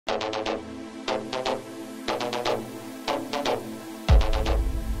I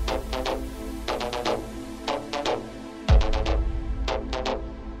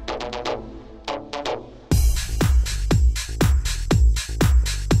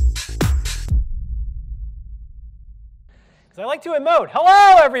like to emote.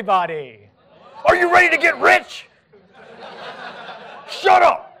 Hello, everybody. Are you ready to get rich? Shut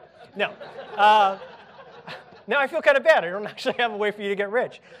up. No. Now I feel kind of bad. I don't actually have a way for you to get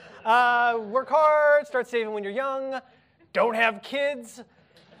rich. Work hard, start saving when you're young, don't have kids,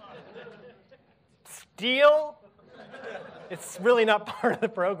 steal. It's really not part of the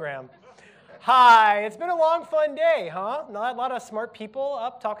program. Hi, it's been a long, fun day, huh? Not a lot of smart people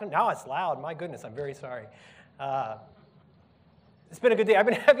up talking. Now it's loud. My goodness, I'm very sorry. It's been a good day. I've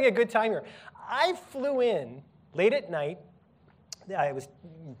been having a good time here. I flew in late at night. I was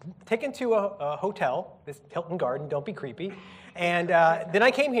taken to a hotel, this Hilton Garden, don't be creepy. And then I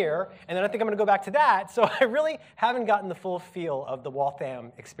came here, and then I think I'm going to go back to that. So I really haven't gotten the full feel of the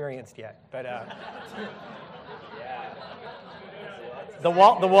Waltham experience yet. But the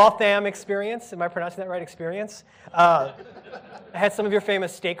Waltham experience, am I pronouncing that right, experience? I had some of your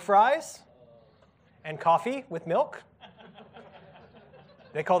famous steak fries and coffee with milk.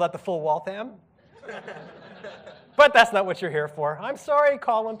 They call that the full Waltham. But that's not what you're here for. I'm sorry,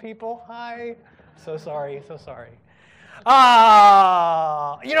 calling people. Hi. So sorry, so sorry.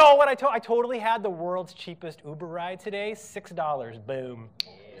 You know what? I totally had the world's cheapest Uber ride today. $6. Boom.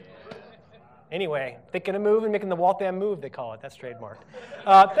 Anyway, thinking of moving, making the Waltham move, they call it. That's trademarked.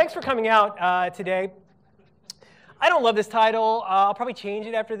 Thanks for coming out today. I don't love this title. I'll probably change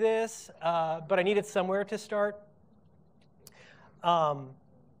it after this, but I needed somewhere to start.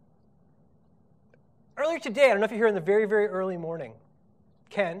 Earlier today, I don't know if you're here in the very, very early morning,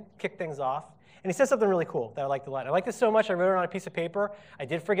 Ken kicked things off, and he said something really cool that I liked a lot. I liked this so much, I wrote it on a piece of paper. I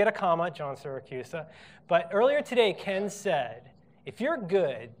did forget a comma, John Siracusa. But earlier today, Ken said, if you're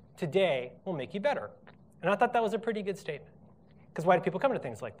good, today will make you better. And I thought that was a pretty good statement. Because why do people come to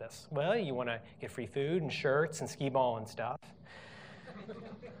things like this? Well, you want to get free food and shirts and skee ball and stuff.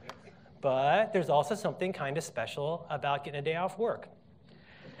 But there's also something kind of special about getting a day off work.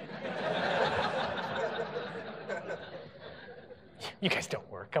 You guys don't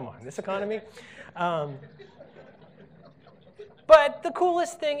work. Come on, this economy. But the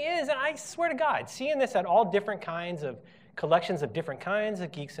coolest thing is, and I swear to God, seeing this at all different kinds of collections of different kinds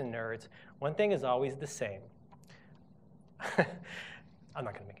of geeks and nerds, one thing is always the same. I'm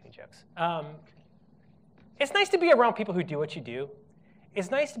not going to make any jokes. It's nice to be around people who do what you do. It's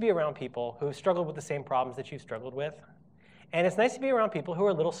nice to be around people who have struggled with the same problems that you've struggled with. And it's nice to be around people who are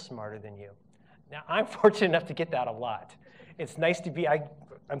a little smarter than you. Now, I'm fortunate enough to get that a lot. It's nice to be,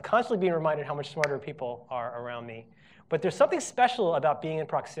 I'm constantly being reminded how much smarter people are around me. But there's something special about being in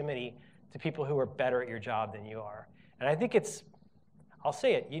proximity to people who are better at your job than you are. And I think it's, I'll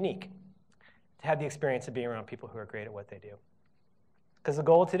say it, unique to have the experience of being around people who are great at what they do. Because the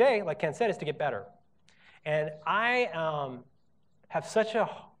goal today, like Ken said, is to get better. And I have such a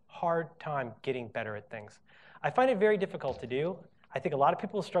hard time getting better at things. I find it very difficult to do. I think a lot of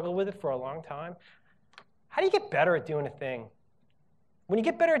people struggle with it for a long time. How do you get better at doing a thing? When you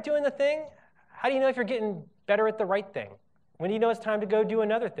get better at doing the thing, how do you know if you're getting better at the right thing? When do you know it's time to go do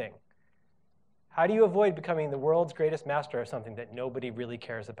another thing? How do you avoid becoming the world's greatest master of something that nobody really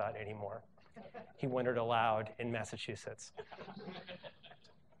cares about anymore? He wondered aloud in Massachusetts.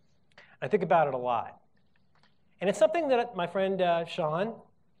 I think about it a lot. And it's something that my friend Sean,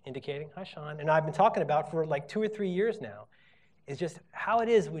 indicating, hi Sean, and I've been talking about for like 2 or 3 years now, is just how it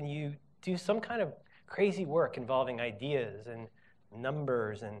is when you do some kind of crazy work involving ideas and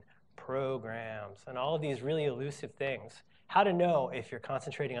numbers and programs and all of these really elusive things. How to know if you're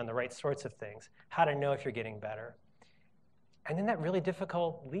concentrating on the right sorts of things. How to know if you're getting better. And then that really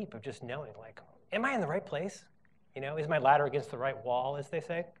difficult leap of just knowing, like, am I in the right place? You know, is my ladder against the right wall, as they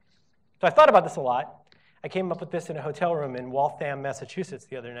say? So I thought about this a lot. I came up with this in a hotel room in Waltham, Massachusetts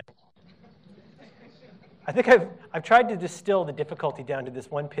the other night. I think I've tried to distill the difficulty down to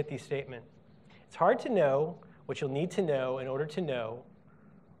this one pithy statement. It's hard to know what you'll need to know in order to know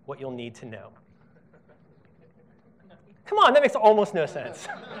what you'll need to know. Come on, that makes almost no sense.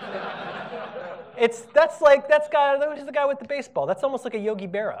 Who's the guy with the baseball? That's almost like a Yogi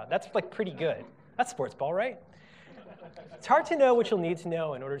Berra. That's like pretty good. That's sports ball, right? It's hard to know what you'll need to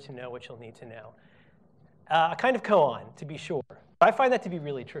know in order to know what you'll need to know. A kind of koan, to be sure. I find that to be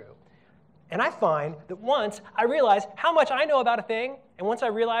really true. And I find that once I realize how much I know about a thing, and once I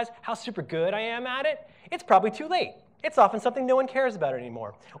realize how super good I am at it, it's probably too late it's often something no one cares about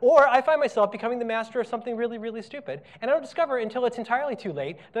anymore. Or I find myself becoming the master of something really, really stupid, and I don't discover until it's entirely too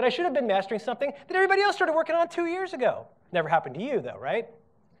late that I should have been mastering something that everybody else started working on 2 years ago. Never happened to you, though, right?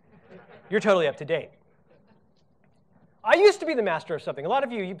 You're totally up to date. I used to be the master of something. A lot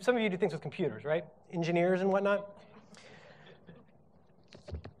of you, some of you do things with computers, right? Engineers and whatnot.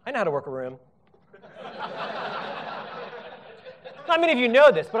 I know how to work a room. Not many of you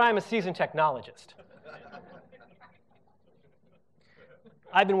know this, but I'm a seasoned technologist.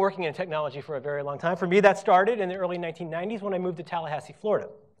 I've been working in technology for a very long time. For me, that started in the early 1990s when I moved to Tallahassee, Florida.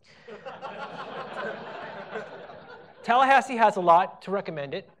 Tallahassee has a lot to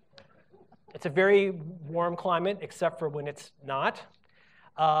recommend it. It's a very warm climate, except for when it's not.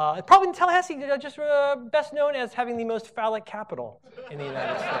 Probably Tallahassee, just best known as having the most phallic capital in the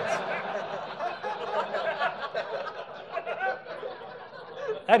United States.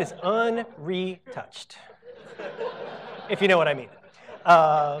 That is unretouched, if you know what I mean.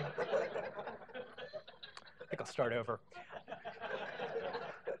 I think I'll start over.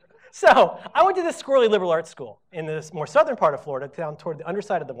 So I went to this squirrely liberal arts school in this more southern part of Florida, down toward the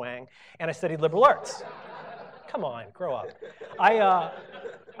underside of the Wang, and I studied liberal arts. Come on, grow up. I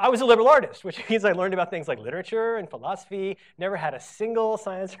was a liberal artist, which means I learned about things like literature and philosophy, never had a single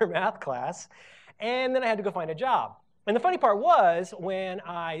science or math class, and then I had to go find a job. And the funny part was, when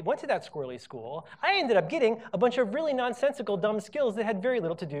I went to that squirrely school, I ended up getting a bunch of really nonsensical, dumb skills that had very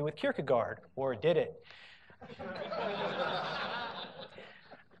little to do with Kierkegaard, or did it? It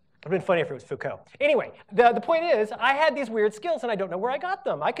would have been funny if it was Foucault. Anyway, the point is, I had these weird skills, and I don't know where I got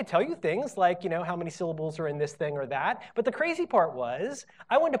them. I could tell you things like, how many syllables are in this thing or that. But the crazy part was,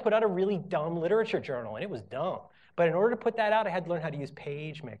 I wanted to put out a really dumb literature journal, and it was dumb. But in order to put that out, I had to learn how to use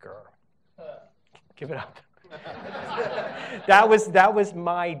PageMaker. Give it up. That was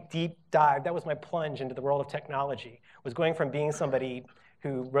my deep dive. That was my plunge into the world of technology. Was going from being somebody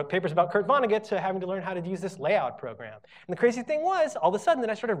who wrote papers about Kurt Vonnegut to having to learn how to use this layout program. And the crazy thing was, all of a sudden, then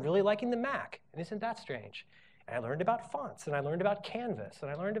I started really liking the Mac. And isn't that strange? And I learned about fonts, and I learned about Canvas, and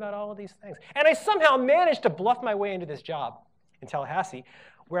I learned about all of these things. And I somehow managed to bluff my way into this job in Tallahassee,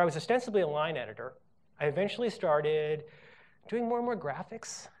 where I was ostensibly a line editor. I eventually started doing more and more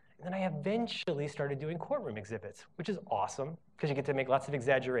graphics. And then I eventually started doing courtroom exhibits, which is awesome, because you get to make lots of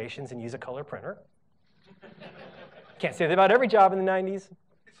exaggerations and use a color printer. Can't say that about every job in the 90s.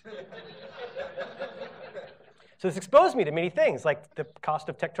 So this exposed me to many things, like the cost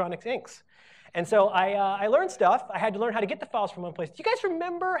of Tektronix inks. And so I learned stuff. I had to learn how to get the files from one place. Do you guys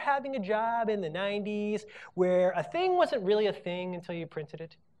remember having a job in the 90s where a thing wasn't really a thing until you printed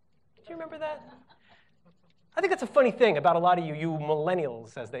it? Do you remember that? I think that's a funny thing about a lot of you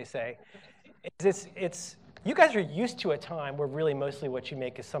millennials, as they say. You guys are used to a time where really mostly what you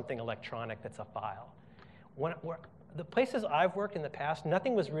make is something electronic that's a file. The places I've worked in the past,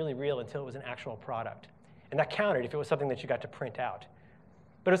 nothing was really real until it was an actual product. And that counted if it was something that you got to print out.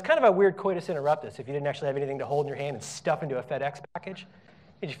 But it was kind of a weird coitus interruptus if you didn't actually have anything to hold in your hand and stuff into a FedEx package.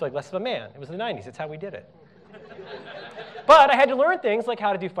 You just feel like less of a man. It was the 90s. It's how we did it. But I had to learn things like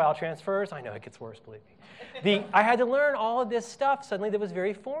how to do file transfers. I know it gets worse, believe me. I had to learn all of this stuff suddenly that was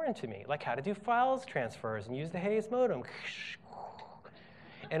very foreign to me, like how to do files transfers and use the Hayes modem.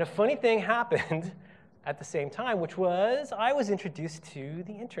 And a funny thing happened at the same time, which was I was introduced to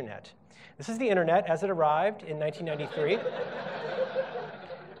the internet. This is the internet as it arrived in 1993.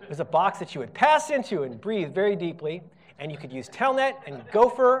 It was a box that you would pass into and breathe very deeply, and you could use Telnet and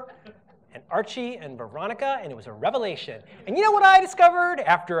Gopher and Archie and Veronica, and it was a revelation. And you know what I discovered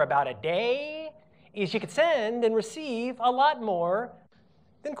after about a day? Is you could send and receive a lot more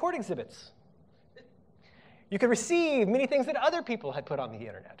than court exhibits. You could receive many things that other people had put on the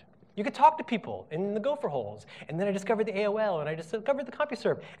internet. You could talk to people in the gopher holes. And then I discovered the AOL, and I discovered the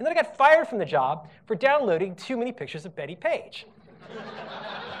CompuServe. And then I got fired from the job for downloading too many pictures of Betty Page,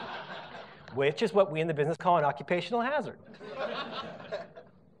 which is what we in the business call an occupational hazard.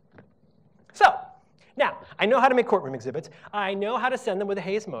 So, now, I know how to make courtroom exhibits. I know how to send them with a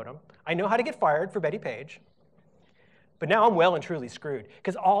Hayes modem. I know how to get fired for Betty Page. But now I'm well and truly screwed,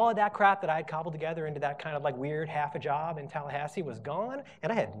 because all of that crap that I had cobbled together into that kind of like weird half a job in Tallahassee was gone,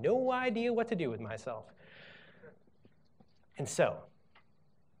 and I had no idea what to do with myself. And so,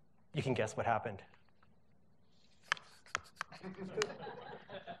 you can guess what happened.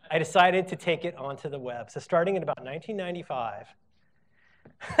 I decided to take it onto the web. So starting in about 1995,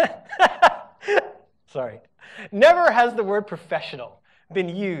 sorry. Never has the word professional been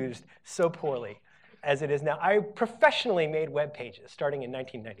used so poorly as it is now. I professionally made web pages starting in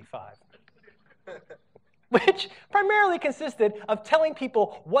 1995, which primarily consisted of telling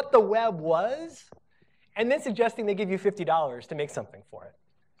people what the web was and then suggesting they give you $50 to make something for it.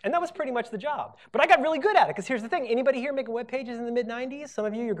 And that was pretty much the job. But I got really good at it, because here's the thing. Anybody here making web pages in the mid-90s? Some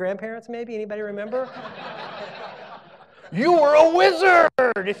of you, your grandparents maybe? Anybody remember? You were a wizard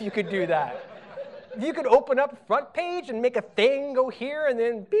if you could do that. If you could open up front page and make a thing go here, and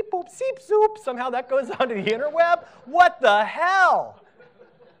then beep, boop, seep, zoop, somehow that goes onto the interweb. What the hell?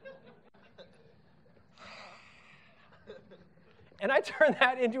 And I turned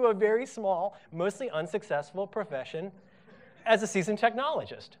that into a very small, mostly unsuccessful profession as a seasoned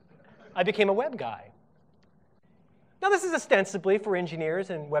technologist. I became a web guy. Now, this is ostensibly for engineers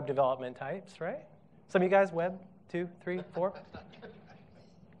and web development types, right? Some of you guys, web, 2, 3, 4.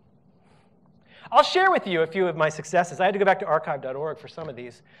 I'll share with you a few of my successes. I had to go back to archive.org for some of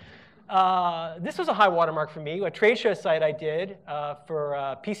these. This was a high watermark for me, a trade show site I did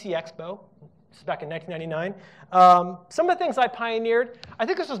for PC Expo. This is back in 1999. Some of the things I pioneered, I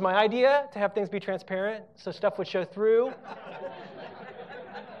think this was my idea, to have things be transparent so stuff would show through.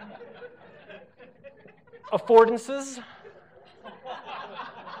 Affordances.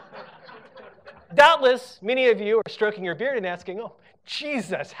 Doubtless, many of you are stroking your beard and asking, oh,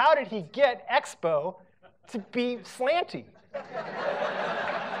 Jesus, how did he get Expo to be slanty?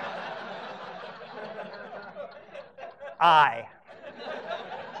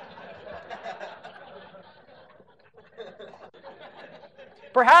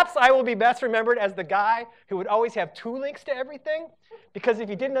 Perhaps I will be best remembered as the guy who would always have 2 links to everything, because if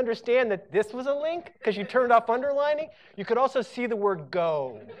you didn't understand that this was a link, because you turned off underlining, you could also see the word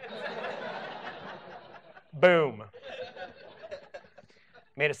go. Boom.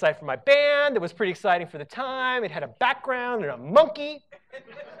 Made a site for my band that was pretty exciting for the time. It had a background and a monkey.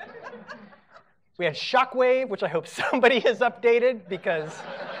 We had Shockwave, which I hope somebody has updated, because...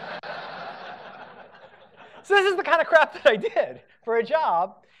 So this is the kind of crap that I did for a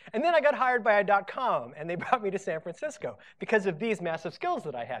job. And then I got hired by a .com, and they brought me to San Francisco because of these massive skills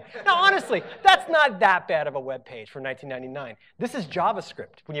that I had. Now, honestly, that's not that bad of a web page for 1999. This is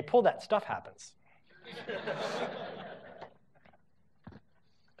JavaScript. When you pull that, stuff happens.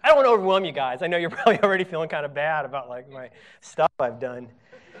 I don't want to overwhelm you guys. I know you're probably already feeling kind of bad about like my stuff I've done.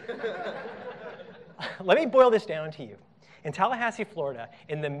 Let me boil this down to you. In Tallahassee, Florida,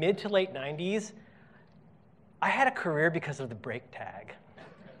 in the mid to late 90s, I had a career because of the break tag.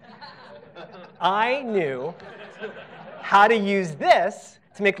 I knew how to use this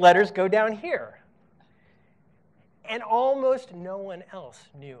to make letters go down here. And almost no one else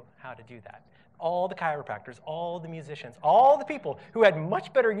knew how to do that. All the chiropractors, all the musicians, all the people who had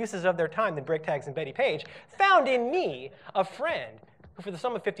much better uses of their time than break tags and Betty Page found in me a friend who, for the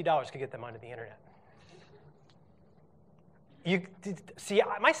sum of $50, could get them onto the internet. See,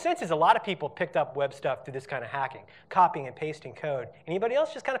 my sense is a lot of people picked up web stuff through this kind of hacking, copying and pasting code. Anybody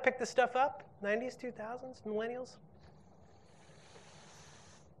else just kind of picked this stuff up? 90s, 2000s, millennials?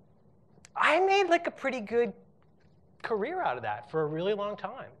 I made like a pretty good career out of that for a really long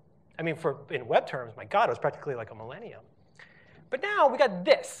time. I mean, in web terms, my God, it was practically like a millennium. But now we got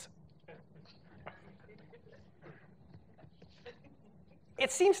this.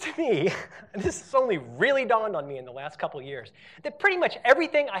 It seems to me, and this has only really dawned on me in the last couple of years, that pretty much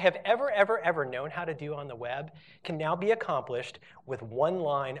everything I have ever known how to do on the web can now be accomplished with one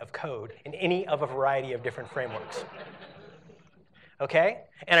line of code in any of a variety of different frameworks. Okay?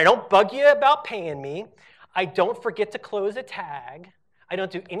 And I don't bug you about paying me. I don't forget to close a tag. I don't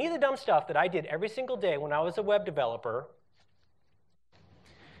do any of the dumb stuff that I did every single day when I was a web developer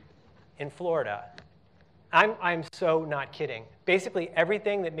in Florida. I'm so not kidding. Basically,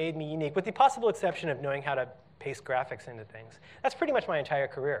 everything that made me unique, with the possible exception of knowing how to paste graphics into things, that's pretty much my entire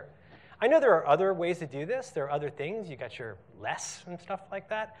career. I know there are other ways to do this. There are other things. You got your less and stuff like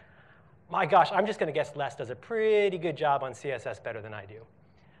that. My gosh, I'm just going to guess Les does a pretty good job on CSS better than I do.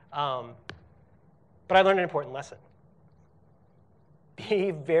 But I learned an important lesson.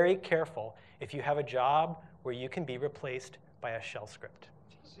 Be very careful if you have a job where you can be replaced by a shell script.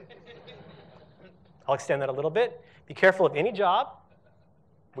 I'll extend that a little bit. Be careful of any job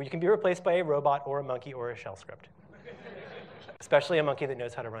where you can be replaced by a robot or a monkey or a shell script, especially a monkey that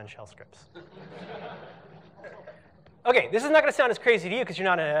knows how to run shell scripts. OK, this is not going to sound as crazy to you because you're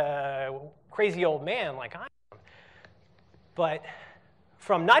not a crazy old man like I am. But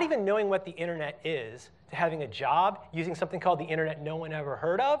from not even knowing what the internet is to having a job using something called the internet no one ever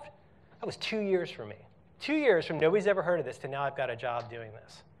heard of, that was 2 years for me. 2 years from nobody's ever heard of this to now I've got a job doing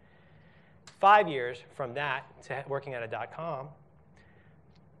this. 5 years from that to working at a .com.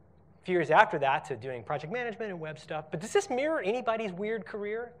 A few years after that to doing project management and web stuff. But does this mirror anybody's weird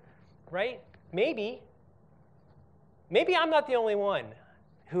career, right? Maybe. Maybe I'm not the only one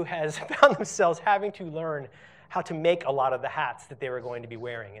who has found themselves having to learn how to make a lot of the hats that they were going to be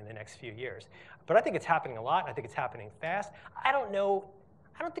wearing in the next few years. But I think it's happening a lot. I think it's happening fast. I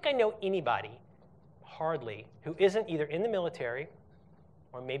don't think I know anybody, hardly, who isn't either in the military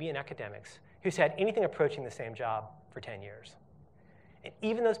or maybe in academics, who's had anything approaching the same job for 10 years. And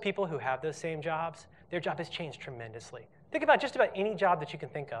even those people who have those same jobs, their job has changed tremendously. Think about just about any job that you can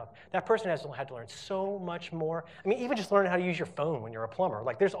think of. That person has had to learn so much more. I mean, even just learning how to use your phone when you're a plumber.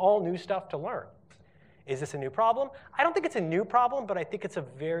 Like, there's all new stuff to learn. Is this a new problem? I don't think it's a new problem, but I think it's a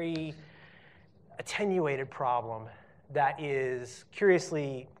very attenuated problem that is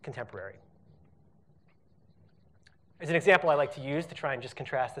curiously contemporary. There's an example I like to use to try and just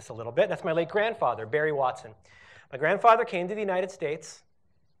contrast this a little bit. That's my late grandfather, Barry Watson. My grandfather came to the United States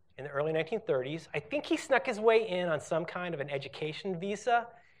in the early 1930s. I think he snuck his way in on some kind of an education visa,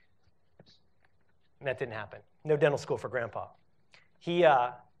 and that didn't happen. No dental school for Grandpa. He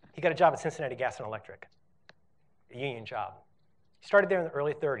got a job at Cincinnati Gas and Electric, a union job. He started there in the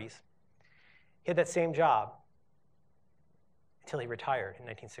early 30s. He had that same job until he retired in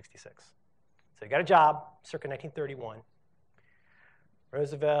 1966. So he got a job circa 1931.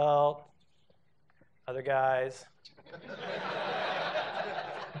 Roosevelt, other guys.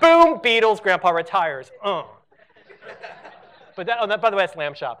 Boom, Beatles, Grandpa retires. But that, by the way, that's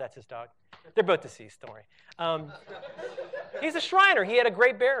Lamb Chop. That's his dog. They're both deceased, don't worry. He's a Shriner. He had a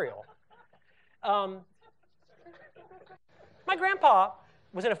great burial. My grandpa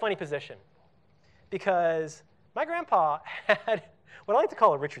was in a funny position because my grandpa had what I like to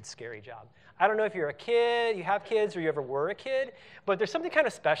call a Richard Scarry job. I don't know if you're a kid, you have kids, or you ever were a kid, but there's something kind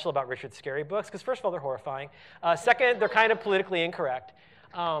of special about Richard Scarry books, because first of all, they're horrifying. Second, they're kind of politically incorrect.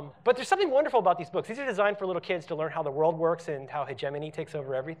 But there's something wonderful about these books. These are designed for little kids to learn how the world works and how hegemony takes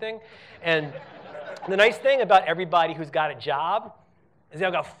over everything. And the nice thing about everybody who's got a job is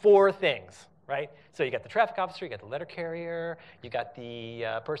they've got 4 things, right? So you got the traffic officer, you got the letter carrier, you got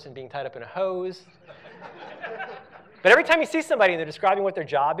the person being tied up in a hose. But every time you see somebody and they're describing what their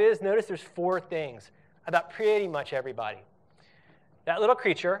job is, notice there's 4 things about pretty much everybody. That little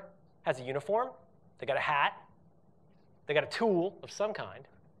creature has a uniform, they got a hat, they got a tool of some kind.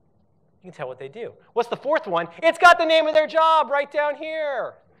 You can tell what they do. What's the 4th one? It's got the name of their job right down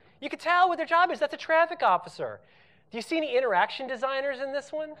here. You can tell what their job is. That's a traffic officer. Do you see any interaction designers in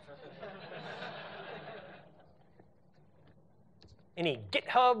this one? Any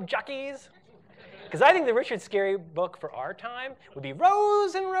GitHub jockeys? Because I think the Richard Scarry book for our time would be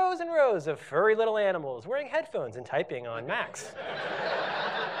rows and rows and rows of furry little animals wearing headphones and typing on Macs.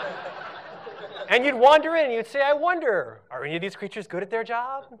 And you'd wander in and you'd say, I wonder, are any of these creatures good at their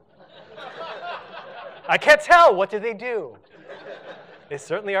job? I can't tell. What do they do? They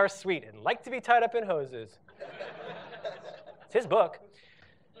certainly are sweet and like to be tied up in hoses. It's his book.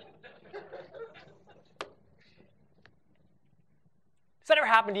 Does that ever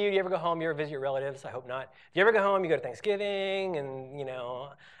happen to you? Do you ever go home, you ever visit your relatives? I hope not. Do you ever go home, you go to Thanksgiving, and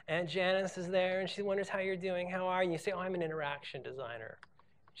Aunt Janice is there, and she wonders how you're doing, how are you? And you say, oh, I'm an interaction designer.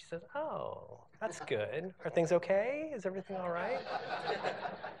 She says, oh, that's good. Are things okay? Is everything all right?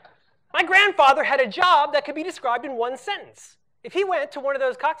 My grandfather had a job that could be described in 1 sentence. If he went to one of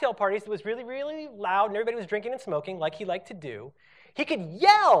those cocktail parties that was really, really loud and everybody was drinking and smoking like he liked to do, he could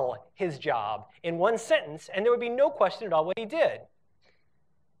yell his job in 1 sentence, and there would be no question at all what he did.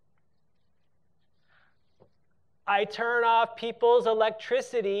 I turn off people's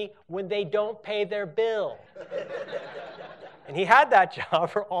electricity when they don't pay their bill. And he had that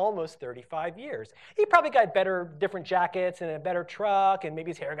job for almost 35 years. He probably got different jackets and a better truck, and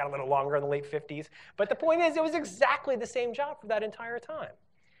maybe his hair got a little longer in the late 50s. But the point is, it was exactly the same job for that entire time.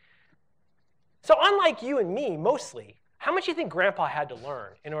 So unlike you and me, mostly, how much do you think Grandpa had to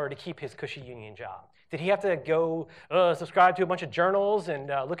learn in order to keep his cushy union job? Did he have to go subscribe to a bunch of journals and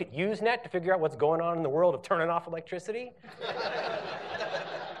look at Usenet to figure out what's going on in the world of turning off electricity?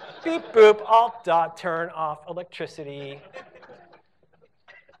 Beep, boop, alt, dot, turn off electricity.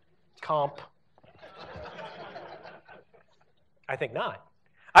 Comp. I think not.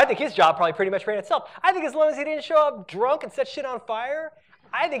 I think his job probably pretty much ran itself. I think as long as he didn't show up drunk and set shit on fire,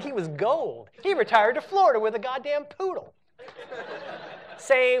 I think he was gold. He retired to Florida with a goddamn poodle.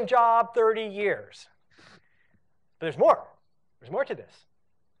 Same job, 30 years. But there's more. There's more to this.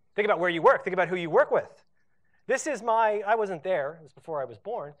 Think about where you work. Think about who you work with. This is my, I wasn't there, it was before I was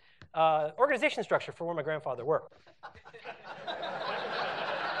born, organization structure for where my grandfather worked.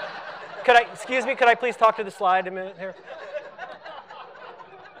 Excuse me, could I please talk to the slide a minute here?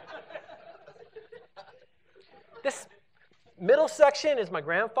 This middle section is my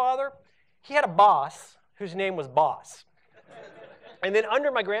grandfather. He had a boss whose name was Boss. And then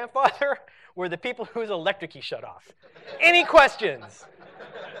under my grandfather were the people whose electric he shut off. Any questions?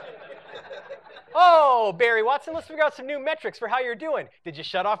 Oh, Barry Watson, let's figure out some new metrics for how you're doing. Did you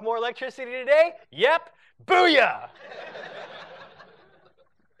shut off more electricity today? Yep. Booyah!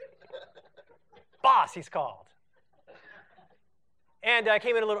 Boss, he's called. And I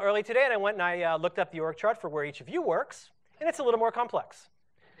came in a little early today, and I went and I looked up the org chart for where each of you works, and it's a little more complex.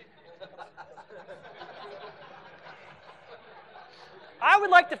 I would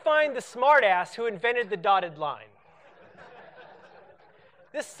like to find the smartass who invented the dotted line.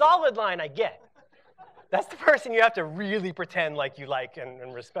 This solid line I get. That's the person you have to really pretend like you like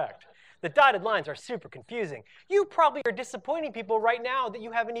and respect. The dotted lines are super confusing. You probably are disappointing people right now that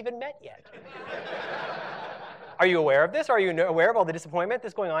you haven't even met yet. Are you aware of this? Are you aware of all the disappointment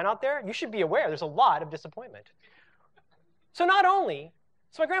that's going on out there? You should be aware. There's a lot of disappointment. So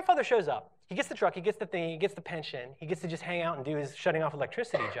my grandfather shows up. He gets the truck, he gets the thing, he gets the pension, he gets to just hang out and do his shutting off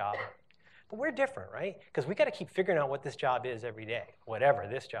electricity job. But we're different, right? Because we got to keep figuring out what this job is every day, whatever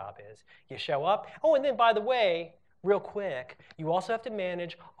this job is. You show up. Oh, and then by the way, real quick, you also have to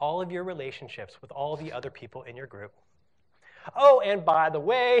manage all of your relationships with all the other people in your group. Oh, and by the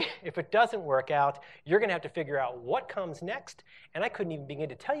way, if it doesn't work out, you're going to have to figure out what comes next. And I couldn't even begin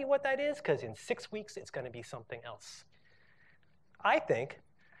to tell you what that is, because in 6 weeks, it's going to be something else. I think.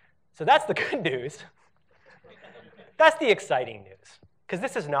 So that's the good news. That's the exciting news. Because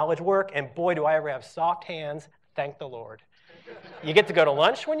this is knowledge work, and boy, do I ever have soft hands, thank the Lord. You get to go to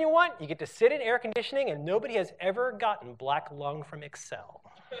lunch when you want, you get to sit in air conditioning, and nobody has ever gotten black lung from Excel.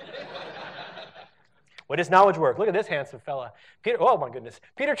 What is knowledge work? Look at this handsome fella. Oh my goodness.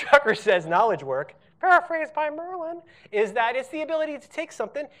 Peter Drucker says knowledge work, paraphrased by Merlin, is that it's the ability to take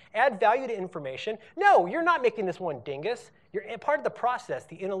something, add value to information. No, you're not making this one dingus. You're part of the process,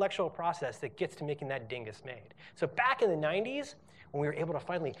 the intellectual process that gets to making that dingus made. So back in the 90s, when we were able to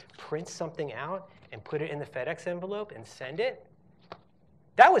finally print something out and put it in the FedEx envelope and send it,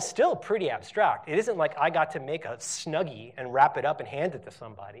 that was still pretty abstract. It isn't like I got to make a Snuggie and wrap it up and hand it to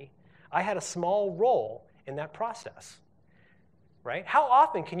somebody. I had a small role in that process, right? How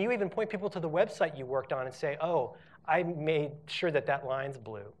often can you even point people to the website you worked on and say, oh, I made sure that that line's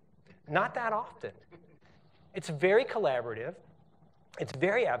blue? Not that often. It's very collaborative, it's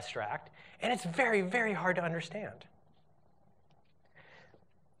very abstract, and it's very, very hard to understand.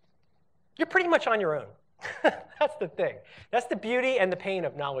 You're pretty much on your own. That's the thing. That's the beauty and the pain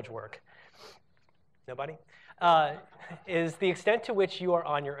of knowledge work. Nobody? Is the extent to which you are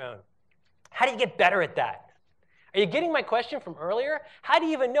on your own. How do you get better at that? Are you getting my question from earlier? How do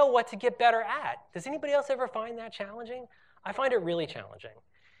you even know what to get better at? Does anybody else ever find that challenging? I find it really challenging.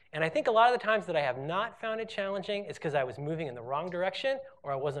 And I think a lot of the times that I have not found it challenging is because I was moving in the wrong direction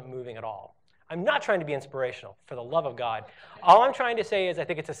or I wasn't moving at all. I'm not trying to be inspirational, for the love of God. All I'm trying to say is I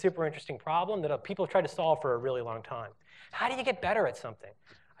think it's a super interesting problem that people have tried to solve for a really long time. How do you get better at something?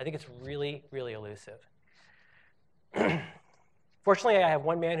 I think it's really, really elusive. Fortunately, I have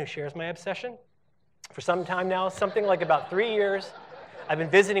one man who shares my obsession. For some time now, something like about 3 years, I've been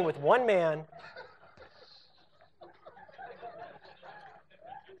visiting with one man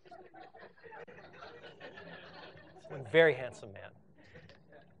one very handsome man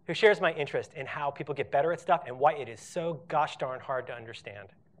who shares my interest in how people get better at stuff and why it is so gosh darn hard to understand.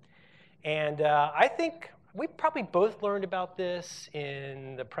 And I think we probably both learned about this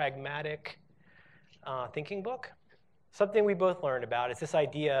in the pragmatic thinking book. Something we both learned about is this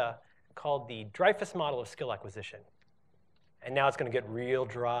idea called the Dreyfus model of skill acquisition. And now it's going to get real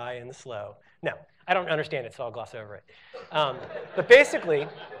dry and slow. No, I don't understand it, so I'll gloss over it. But basically,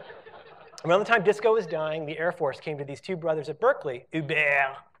 around the time disco was dying, the Air Force came to these two brothers at Berkeley,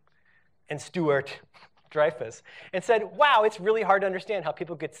 Hubert and Stuart Dreyfus, and said, wow, it's really hard to understand how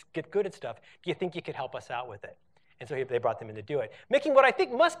people get good at stuff. Do you think you could help us out with it? And so they brought them in to do it, making what I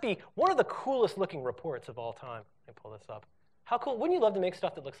think must be one of the coolest looking reports of all time. Let me pull this up. How cool? Wouldn't you love to make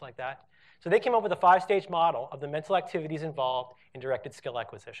stuff that looks like that? So they came up with a 5-stage model of the mental activities involved in directed skill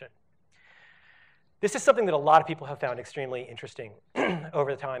acquisition. This is something that a lot of people have found extremely interesting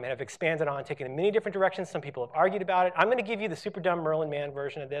over the time and have expanded on, taken in many different directions. Some people have argued about it. I'm going to give you the super dumb Merlin Mann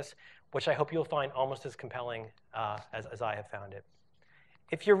version of this, which I hope you'll find almost as compelling as I have found it.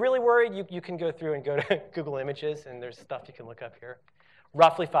 If you're really worried, you can go through and go to Google Images, and there's stuff you can look up here.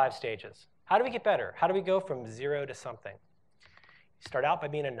 Roughly 5 stages. How do we get better? How do we go from 0 to something? You start out by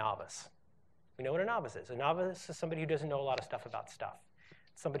being a novice. We know what a novice is. A novice is somebody who doesn't know a lot of stuff about stuff.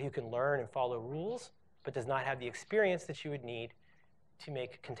 Somebody who can learn and follow rules, but does not have the experience that you would need to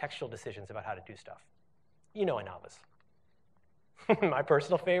make contextual decisions about how to do stuff. You know a novice. My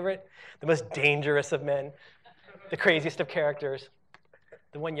personal favorite, the most dangerous of men, the craziest of characters,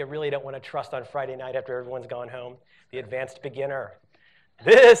 The one you really don't want to trust on Friday night after everyone's gone home. The advanced beginner.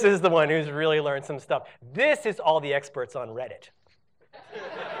 This is the one who's really learned some stuff. This is all the experts on Reddit.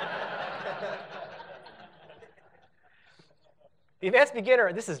 The advanced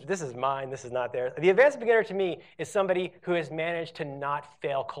beginner, this is mine, this is not theirs. The advanced beginner to me is somebody who has managed to not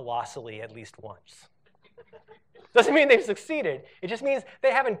fail colossally at least once. Doesn't mean they've succeeded. It just means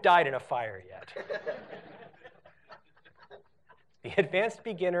they haven't died in a fire yet. The advanced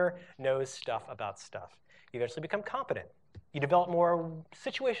beginner knows stuff about stuff. You eventually become competent. You develop more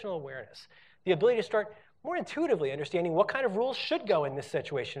situational awareness, the ability to start more intuitively understanding what kind of rules should go in this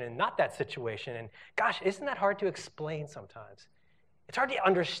situation and not that situation. And gosh, isn't that hard to explain sometimes? It's hard to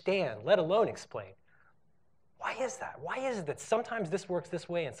understand, let alone explain. Why is that? Why is it that sometimes this works this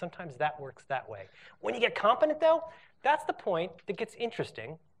way and sometimes that works that way? When you get competent, though, that's the point that gets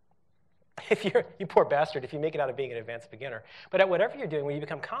interesting. If you're, you poor bastard, if you make it out of being an advanced beginner. But at whatever you're doing, when you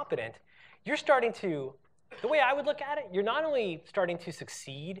become competent, you're starting to, the way I would look at it, you're not only starting to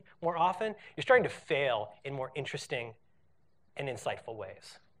succeed more often, you're starting to fail in more interesting and insightful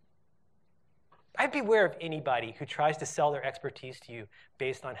ways. I'd beware of anybody who tries to sell their expertise to you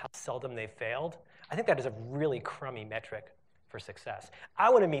based on how seldom they've failed. I think that is a really crummy metric for success. I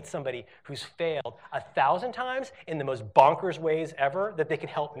want to meet somebody who's failed 1,000 times in the most bonkers ways ever that they can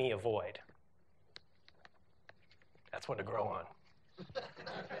help me avoid. That's one to grow on.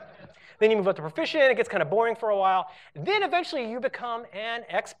 Then you move up to proficient, it gets kind of boring for a while. Then eventually you become an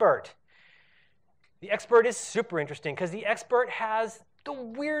expert. The expert is super interesting because the expert has the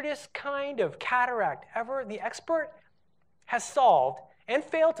weirdest kind of cataract ever. The expert has solved and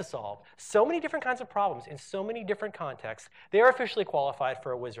failed to solve so many different kinds of problems in so many different contexts, they are officially qualified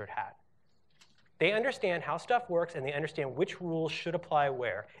for a wizard hat. They understand how stuff works, and they understand which rules should apply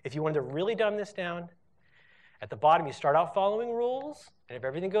where. If you wanted to really dumb this down, at the bottom you start out following rules, and if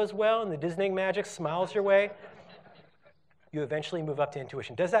everything goes well and the Disney magic smiles your way, you eventually move up to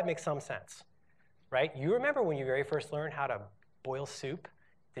intuition. Does that make some sense? Right? You remember when you very first learned how to boil soup?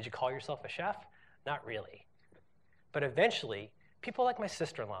 Did you call yourself a chef? Not really. But eventually, people like my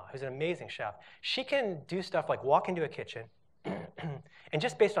sister-in-law, who's an amazing chef, she can do stuff like walk into a kitchen and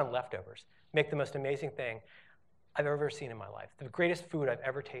just based on leftovers, make the most amazing thing I've ever seen in my life. The greatest food I've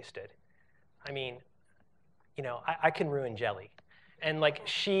ever tasted. I mean, you know, I can ruin jelly. And like,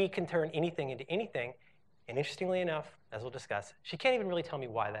 she can turn anything into anything. And interestingly enough, as we'll discuss, she can't even really tell me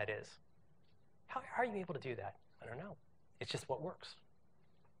why that is. How are you able to do that? I don't know. It's just what works.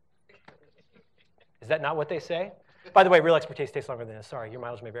 Is that not what they say? By the way, real expertise takes longer than this. Sorry, your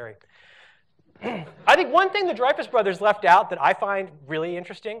mileage may vary. I think one thing the Dreyfus brothers left out that I find really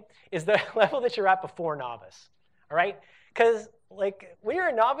interesting is the level that you're at before novice. All right? Because like, when you're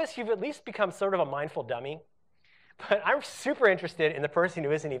a novice, you've at least become sort of a mindful dummy. But I'm super interested in the person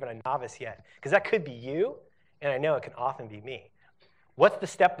who isn't even a novice yet, because that could be you, and I know it can often be me. What's the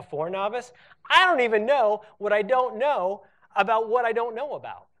step before novice? I don't even know what I don't know about what I don't know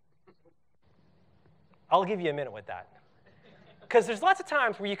about. I'll give you a minute with that. Because there's lots of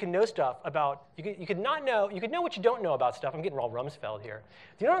times where you can know stuff about, you could know what you don't know about stuff. I'm getting all Rumsfeld here.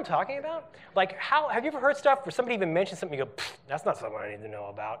 Do you know what I'm talking about? Like, have you ever heard stuff where somebody even mentions something, you go, that's not something I need to know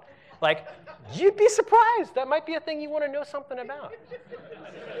about. Like, you'd be surprised. That might be a thing you want to know something about.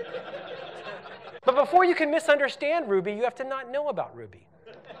 But before you can misunderstand Ruby, you have to not know about Ruby.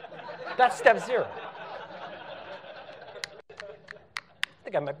 That's step 0. I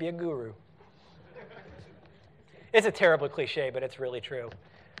think I might be a guru. It's a terrible cliche, but it's really true.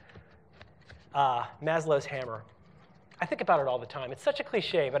 Maslow's hammer. I think about it all the time. It's such a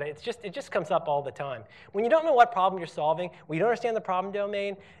cliche, but it just comes up all the time. When you don't know what problem you're solving, when you don't understand the problem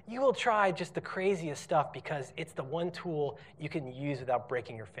domain, you will try just the craziest stuff because it's the one tool you can use without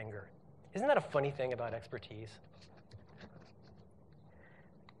breaking your finger. Isn't that a funny thing about expertise?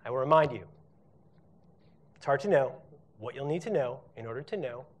 I will remind you, it's hard to know what you'll need to know in order to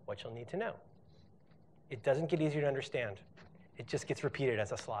know what you'll need to know. It doesn't get easier to understand. It just gets repeated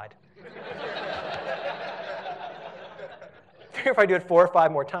as a slide. If I do it 4 or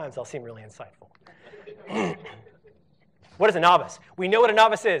 5 more times, I'll seem really insightful. What is a novice? We know what a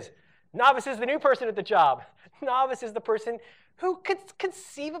novice is. Novice is the new person at the job. Novice is the person who could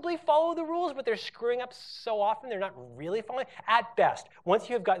conceivably follow the rules, but they're screwing up so often they're not really following. At best, once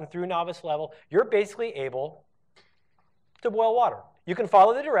you have gotten through novice level, you're basically able to boil water. You can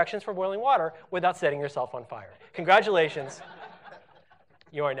follow the directions for boiling water without setting yourself on fire. Congratulations,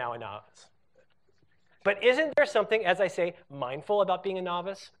 you are now a novice. But isn't there something, as I say, mindful about being a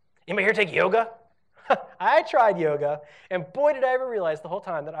novice? Anybody here take yoga? I tried yoga, and boy, did I ever realize the whole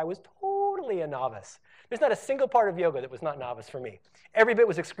time that I was totally completely a novice. There's not a single part of yoga that was not novice for me. Every bit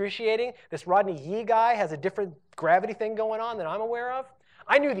was excruciating. This Rodney Yee guy has a different gravity thing going on than I'm aware of.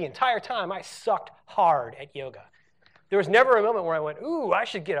 I knew the entire time I sucked hard at yoga. There was never a moment where I went, ooh, I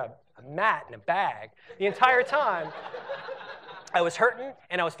should get a mat and a bag. The entire time, I was hurting,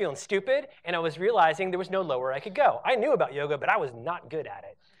 and I was feeling stupid, and I was realizing there was no lower I could go. I knew about yoga, but I was not good at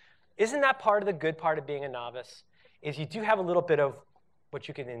it. Isn't that part of the good part of being a novice? Is you do have a little bit of what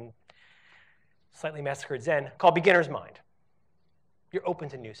you can, in slightly massacred Zen, call beginner's mind. You're open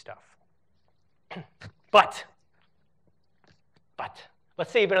to new stuff. But,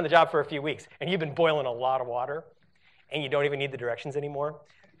 let's say you've been on the job for a few weeks, and you've been boiling a lot of water, and you don't even need the directions anymore.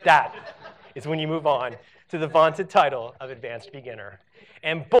 That is when you move on to the vaunted title of advanced beginner.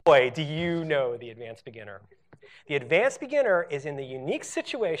 And boy, do you know the advanced beginner. The advanced beginner is in the unique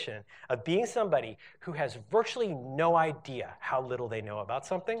situation of being somebody who has virtually no idea how little they know about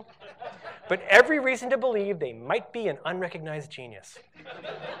something, but every reason to believe they might be an unrecognized genius.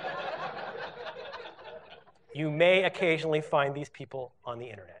 You may occasionally find these people on the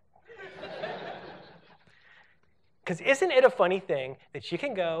internet. Because isn't it a funny thing that you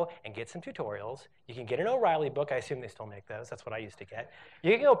can go and get some tutorials, you can get an O'Reilly book, I assume they still make those, that's what I used to get.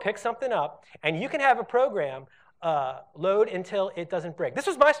 You can go pick something up, and you can have a program load until it doesn't break. This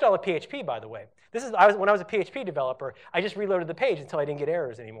was my style of PHP, by the way. When I was a PHP developer, I just reloaded the page until I didn't get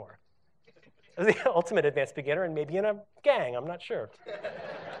errors anymore. I was the ultimate advanced beginner, and maybe in a gang, I'm not sure.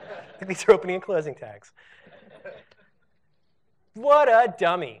 I think these are opening and closing tags. What a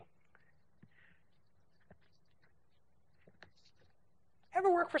dummy. Ever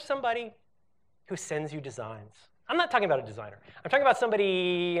work for somebody who sends you designs? I'm not talking about a designer. I'm talking about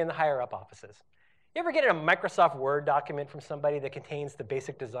somebody in the higher up offices. You ever get a Microsoft Word document from somebody that contains the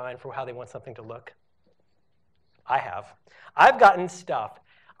basic design for how they want something to look? I have. I've gotten stuff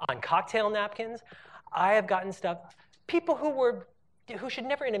on cocktail napkins. I have gotten stuff. People who should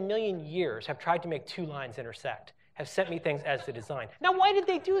never in a million years have tried to make two lines intersect have sent me things as the design. Now, why did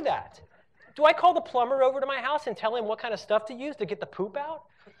they do that? Do I call the plumber over to my house and tell him what kind of stuff to use to get the poop out?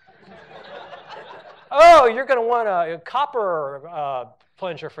 Oh, you're going to want a copper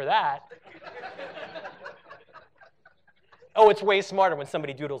plunger for that. Oh, it's way smarter when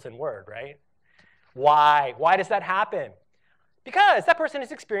somebody doodles in Word, right? Why? Why does that happen? Because that person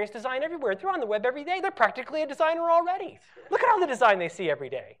has experienced design everywhere. They're on the web every day. They're practically a designer already. Look at all the design they see every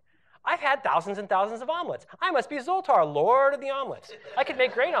day. I've had thousands and thousands of omelets. I must be Zoltar, lord of the omelets. I could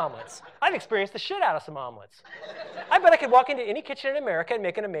make great omelets. I've experienced the shit out of some omelets. I bet I could walk into any kitchen in America and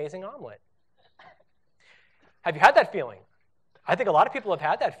make an amazing omelet. Have you had that feeling? I think a lot of people have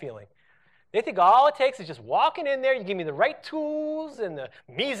had that feeling. They think all it takes is just walking in there, you give me the right tools and the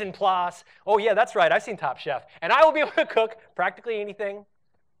mise en place. Oh yeah, that's right, I've seen Top Chef. And I will be able to cook practically anything.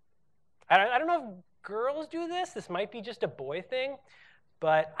 I don't know if girls do this. This might be just a boy thing.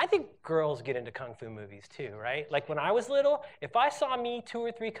 But I think girls get into kung fu movies too, right? Like when I was little, if I saw me 2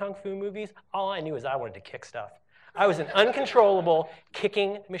 or 3 kung fu movies, all I knew is I wanted to kick stuff. I was an uncontrollable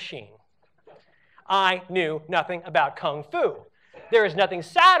kicking machine. I knew nothing about kung fu. There is nothing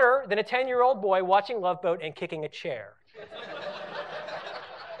sadder than a 10-year-old boy watching Love Boat and kicking a chair.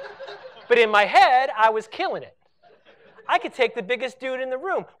 But in my head, I was killing it. I could take the biggest dude in the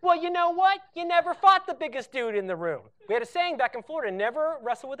room. Well, you know what? You never fought the biggest dude in the room. We had a saying back in Florida, never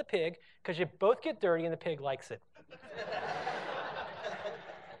wrestle with a pig, because you both get dirty and the pig likes it.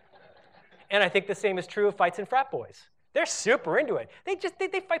 And I think the same is true of fights in frat boys. They're super into it.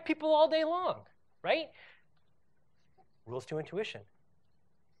 They fight people all day long, right? Rules to intuition.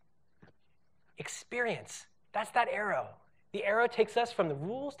 Experience. That's that arrow. The arrow takes us from the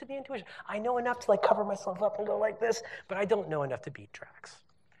rules to the intuition. I know enough to like cover myself up and go like this, but I don't know enough to beat tracks.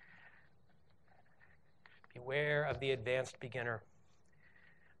 Beware of the advanced beginner.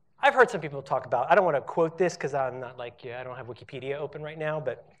 I've heard some people talk about, I don't want to quote this because I'm not like, I don't have Wikipedia open right now,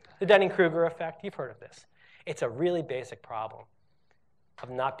 but the Dunning-Kruger effect, you've heard of this. It's a really basic problem of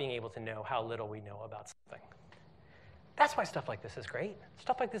not being able to know how little we know about something. That's why stuff like this is great.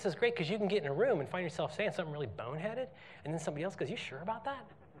 Stuff like this is great because you can get in a room and find yourself saying something really boneheaded, and then somebody else goes, you sure about that?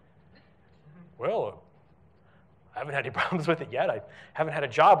 Well, I haven't had any problems with it yet. I haven't had a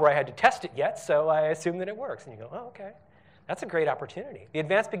job where I had to test it yet, so I assume that it works. And you go, oh, okay. That's a great opportunity. The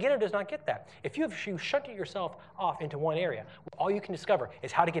advanced beginner does not get that. If you shunted yourself off into one area, all you can discover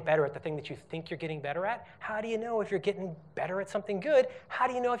is how to get better at the thing that you think you're getting better at. How do you know if you're getting better at something good? How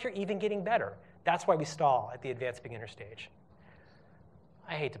do you know if you're even getting better? That's why we stall at the advanced beginner stage.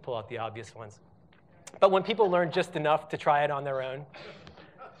 I hate to pull out the obvious ones. But when people learn just enough to try it on their own,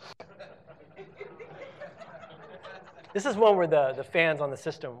 This is one where the fans on the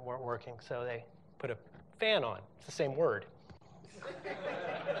system weren't working, so they put a fan on. It's the same word.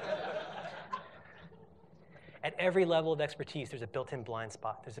 At every level of expertise, there's a built-in blind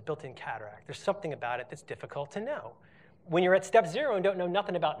spot. There's a built-in cataract. There's something about it that's difficult to know. When you're at step 0 and don't know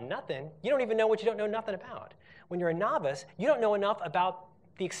nothing about nothing, you don't even know what you don't know nothing about. When you're a novice, you don't know enough about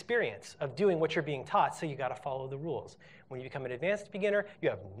the experience of doing what you're being taught, so you got to follow the rules. When you become an advanced beginner, you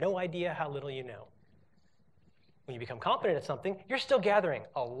have no idea how little you know. When you become competent at something, you're still gathering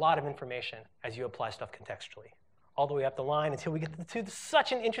a lot of information as you apply stuff contextually, all the way up the line until we get to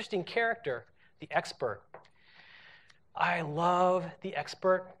such an interesting character, the expert. I love the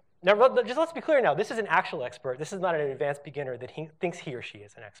expert. Now, just let's be clear now. This is an actual expert. This is not an advanced beginner that thinks he or she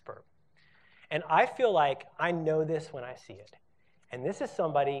is an expert. And I feel like I know this when I see it. And this is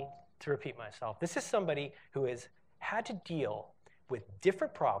somebody, to repeat myself, this is somebody who has had to deal with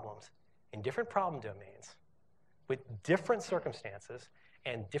different problems in different problem domains, with different circumstances,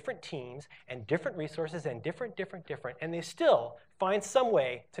 and different teams, and different resources, and different, and they still find some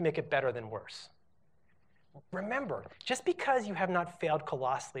way to make it better than worse. Remember, just because you have not failed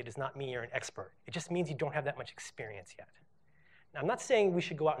colossally does not mean you're an expert. It just means you don't have that much experience yet. Now, I'm not saying we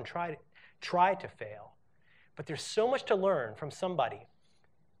should go out and try to fail, but there's so much to learn from somebody.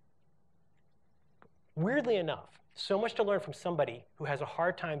 Weirdly enough, so much to learn from somebody who has a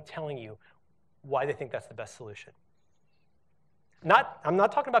hard time telling you why they think that's the best solution. I'm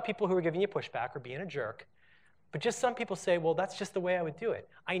not talking about people who are giving you pushback or being a jerk. But just some people say, well, that's just the way I would do it.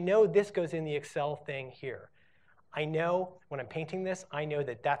 I know this goes in the Excel thing here. I know when I'm painting this, I know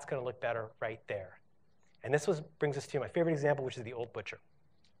that that's going to look better right there. And this brings us to my favorite example, which is the old butcher.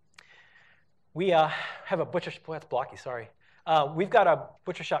 We have a butcher. Boy, that's blocky, sorry. We've got a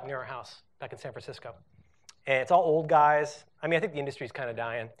butcher shop near our house back in San Francisco. And it's all old guys. I mean, I think the industry's kind of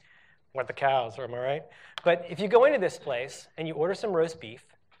dying. Want the cows, am I right? But if you go into this place and you order some roast beef,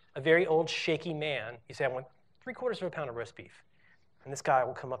 a very old, shaky man, you say, I want 3/4 of a pound of roast beef. And this guy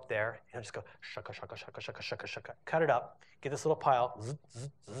will come up there and he'll just go, shaka, shaka, shaka, shaka, shaka, shaka. Cut it up, get this little pile, zzz, zzz,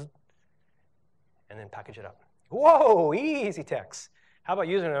 zzz, and then package it up. Whoa, easy, Tex. How about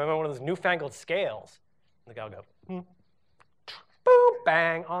using one of those newfangled scales? And the guy will go, boom,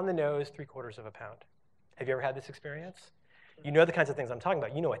 bang, on the nose, 3/4 of a pound. Have you ever had this experience? You know the kinds of things I'm talking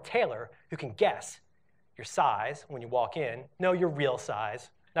about. You know a tailor who can guess your size when you walk in. No, your real size.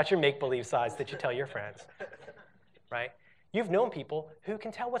 Not your make-believe size that you tell your friends, right? You've known people who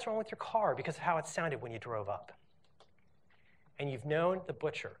can tell what's wrong with your car because of how it sounded when you drove up. And you've known the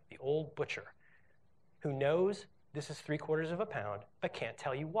butcher, the old butcher, who knows this is 3/4 of a pound, but can't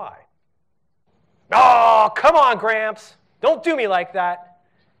tell you why. Oh, come on, Gramps. Don't do me like that.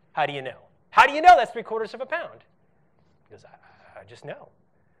 How do you know? How do you know that's 3/4 of a pound? He goes, I just know.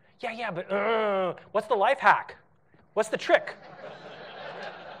 Yeah, but what's the life hack? What's the trick?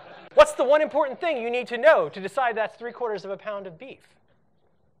 What's the one important thing you need to know to decide that's 3/4 of a pound of beef?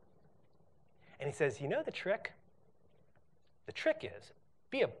 And he says, you know the trick? The trick is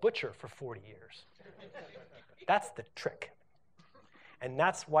be a butcher for 40 years. That's the trick. And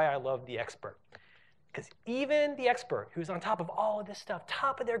that's why I love the expert. Because even the expert who's on top of all of this stuff,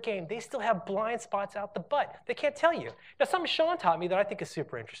 top of their game, they still have blind spots out the butt. They can't tell you. Now, something Sean taught me that I think is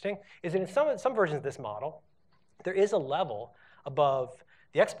super interesting is that in some versions of this model, there is a level above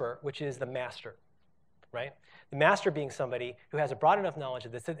the expert, which is the master, right? The master being somebody who has a broad enough knowledge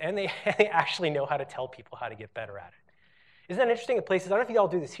of this, and they actually know how to tell people how to get better at it. Isn't that interesting at places? I don't know if you all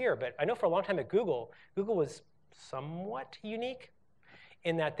do this here, but I know for a long time at Google, Google was somewhat unique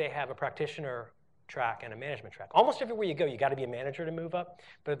in that they have a practitioner track and a management track. Almost everywhere you go, you got to be a manager to move up.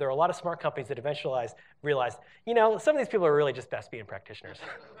 But there are a lot of smart companies that eventually realized, you know, some of these people are really just best being practitioners.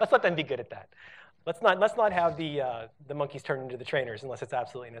 Let's let them be good at that. Let's not have the monkeys turn into the trainers unless it's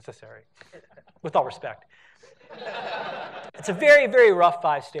absolutely necessary. With all respect. It's a very, very rough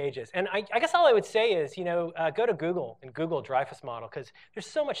 5 stages. And I guess all I would say is, you know, go to Google and Google Dreyfus model, because there's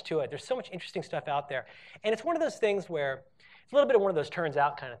so much to it. There's so much interesting stuff out there. And it's one of those things where it's a little bit of one of those turns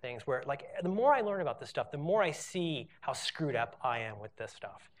out kind of things where, like, the more I learn about this stuff, the more I see how screwed up I am with this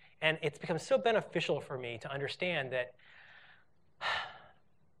stuff. And it's become so beneficial for me to understand that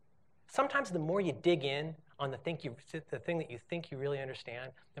sometimes the more you dig in on the thing that you think you really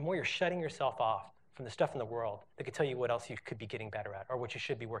understand, the more you're shutting yourself off from the stuff in the world that could tell you what else you could be getting better at or what you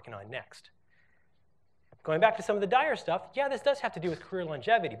should be working on next. Going back to some of the dire stuff, yeah, this does have to do with career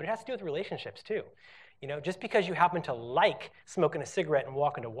longevity, but it has to do with relationships too. You know, just because you happen to like smoking a cigarette and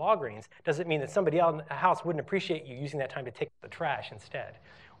walking to Walgreens doesn't mean that somebody else in the house wouldn't appreciate you using that time to take the trash instead.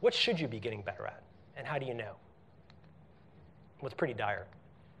 What should you be getting better at, and how do you know? Well, it's pretty dire.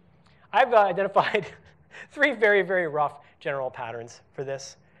 I've identified Three very, very rough general patterns for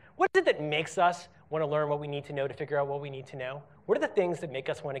this. What is it that makes us want to learn what we need to know to figure out what we need to know? What are the things that make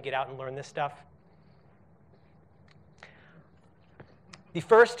us want to get out and learn this stuff? The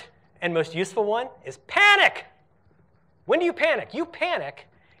first and most useful one is panic. When do you panic? You panic.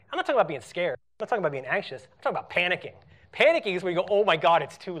 I'm not talking about being scared. I'm not talking about being anxious. I'm talking about panicking. Panicking is where you go, oh my God,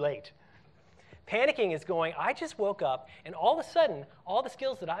 it's too late. Panicking is going, I just woke up, and all of a sudden, all the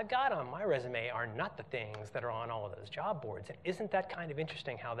skills that I've got on my resume are not the things that are on all of those job boards. And isn't that kind of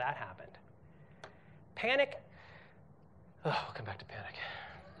interesting how that happened? Panic. Oh, we'll come back to panic.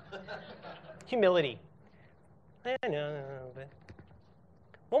 Humility. No, but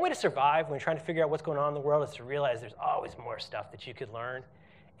one way to survive when you're trying to figure out what's going on in the world is to realize there's always more stuff that you could learn,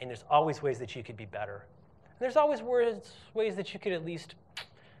 and there's always ways that you could be better. And there's always ways that you could at least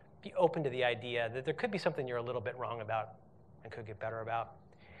be open to the idea that there could be something you're a little bit wrong about and could get better about.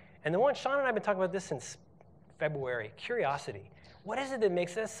 And the one, Sean and I have been talking about this since February, curiosity. What is it that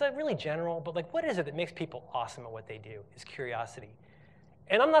makes us really general, but like what is it that makes people awesome at what they do is curiosity.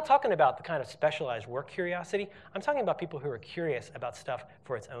 And I'm not talking about the kind of specialized work curiosity. I'm talking about people who are curious about stuff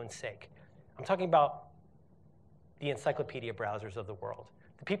for its own sake. I'm talking about the encyclopedia browsers of the world,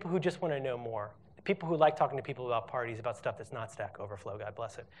 the people who just want to know more, the people who like talking to people about parties, about stuff that's not Stack Overflow, God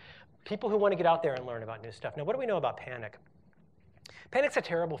bless it. People who want to get out there and learn about new stuff. Now, what do we know about panic? Panic's a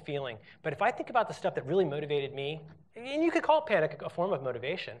terrible feeling, but if I think about the stuff that really motivated me, and you could call panic a form of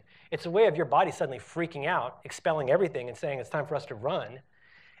motivation, it's a way of your body suddenly freaking out, expelling everything and saying it's time for us to run.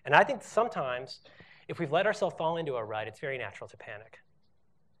 And I think sometimes, if we've let ourselves fall into a rut, it's very natural to panic.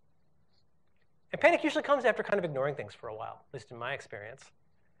 And panic usually comes after kind of ignoring things for a while, at least in my experience.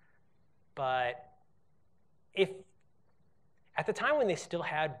 But if at the time when they still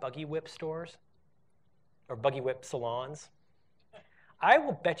had buggy whip stores or buggy whip salons, I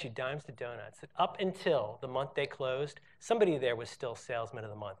will bet you dimes to donuts that up until the month they closed, somebody there was still salesman of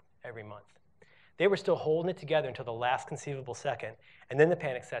the month every month. They were still holding it together until the last conceivable second, and then the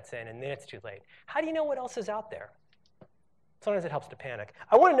panic sets in, and then it's too late. How do you know what else is out there? Sometimes it helps to panic.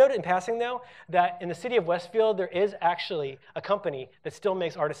 I want to note in passing, though, that in the city of Westfield, there is actually a company that still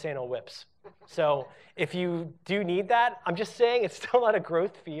makes artisanal whips. So if you do need that, I'm just saying it's still not a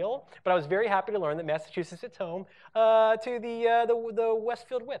growth field, but I was very happy to learn that Massachusetts is home to the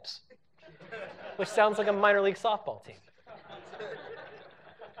Westfield Whips, which sounds like a minor league softball team.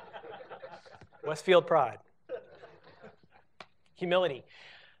 Westfield pride. Humility.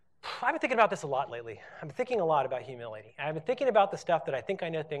 I've been thinking about this a lot lately. I've been thinking a lot about humility. I've been thinking about the stuff that I think I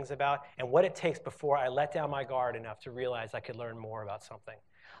know things about and what it takes before I let down my guard enough to realize I could learn more about something.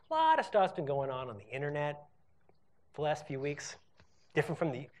 A lot of stuff's been going on the internet the last few weeks. Different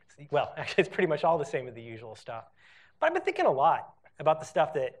from well, actually, it's pretty much all the same as the usual stuff. But I've been thinking a lot about the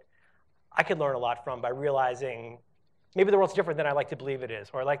stuff that I could learn a lot from by realizing maybe the world's different than I like to believe it is,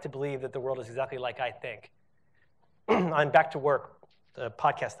 or I like to believe that the world is exactly like I think. On Back to Work, the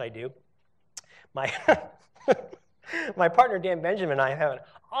podcast I do, my partner Dan Benjamin and I have an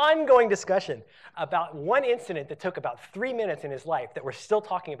ongoing discussion about one incident that took about 3 minutes in his life that we're still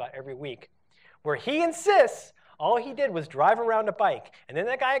talking about every week, where he insists all he did was drive around a bike, and then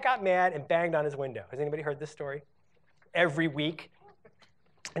that guy got mad and banged on his window. Has anybody heard this story? Every week.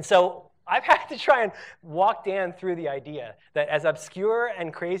 And so I've had to try and walk Dan through the idea that as obscure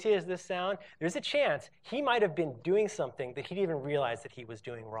and crazy as this sounds, there's a chance he might have been doing something that he didn't even realize that he was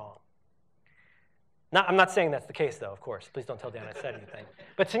doing wrong. Now, I'm not saying that's the case, though, of course. Please don't tell Dan I said anything.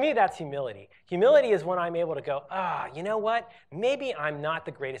 But to me, that's humility. Humility is when I'm able to go, you know what? Maybe I'm not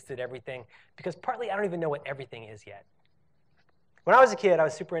the greatest at everything, because partly I don't even know what everything is yet. When I was a kid, I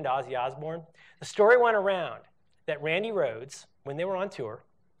was super into Ozzy Osbourne. The story went around that Randy Rhoads, when they were on tour,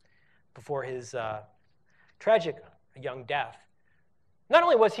 before his tragic young death, not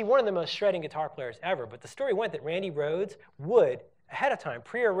only was he one of the most shredding guitar players ever, but the story went that Randy Rhoads would, ahead of time,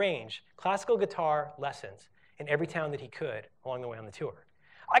 prearrange classical guitar lessons in every town that he could along the way on the tour.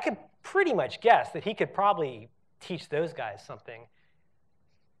 I could pretty much guess that he could probably teach those guys something,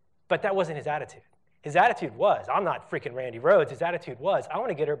 but that wasn't his attitude. His attitude was, I'm not freaking Randy Rhoads. His attitude was, I want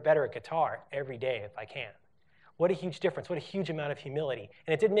to get her better at guitar every day if I can. What a huge difference, what a huge amount of humility.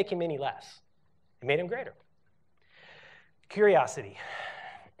 And it didn't make him any less. It made him greater. Curiosity.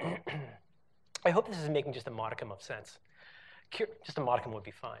 I hope this is making just a modicum of sense. Just a modicum would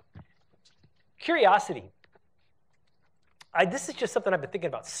be fine. Curiosity. This is just something I've been thinking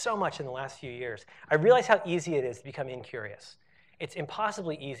about so much in the last few years. I realize how easy it is to become incurious. It's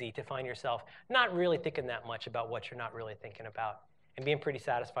impossibly easy to find yourself not really thinking that much about what you're not really thinking about and being pretty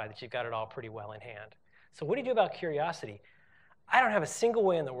satisfied that you've got it all pretty well in hand. So what do you do about curiosity? I don't have a single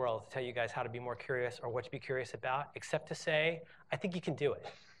way in the world to tell you guys how to be more curious or what to be curious about, except to say, I think you can do it.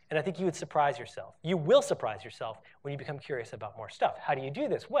 And I think you would surprise yourself. You will surprise yourself when you become curious about more stuff. How do you do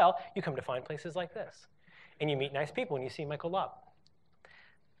this? Well, you come to find places like this. And you meet nice people and you see Michael Lopp.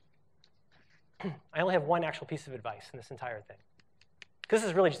 I only have one actual piece of advice in this entire thing. Because this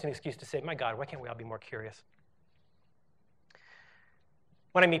is really just an excuse to say, my God, why can't we all be more curious?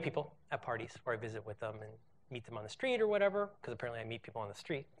 When I meet people at parties or I visit with them and meet them on the street or whatever, because apparently I meet people on the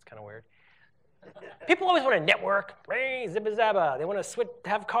street. It's kind of weird. People always want to network, zibba zabba. They want to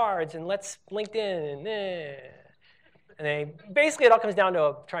have cards and let's LinkedIn and basically it all comes down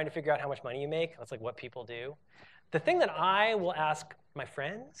to trying to figure out how much money you make. That's like what people do. The thing that I will ask my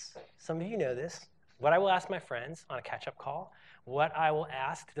friends, some of you know this, what I will ask my friends on a catch-up call, what I will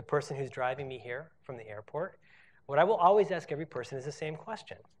ask the person who's driving me here from the airport, what I will always ask every person is the same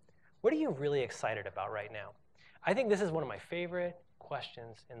question. What are you really excited about right now? I think this is one of my favorite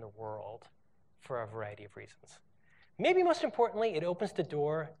questions in the world for a variety of reasons. Maybe most importantly, it opens the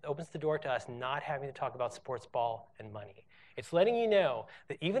door to us not having to talk about sports ball and money. It's letting you know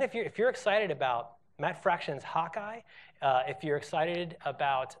that even if you're excited about Matt Fraction's Hawkeye, if you're excited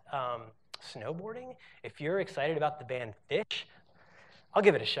about snowboarding, if you're excited about the band Fish, I'll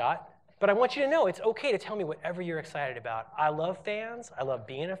give it a shot. But I want you to know it's okay to tell me whatever you're excited about. I love fans, I love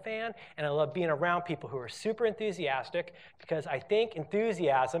being a fan, and I love being around people who are super enthusiastic because I think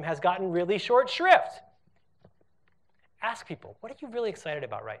enthusiasm has gotten really short shrift. Ask people, what are you really excited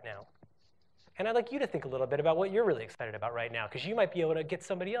about right now? And I'd like you to think a little bit about what you're really excited about right now because you might be able to get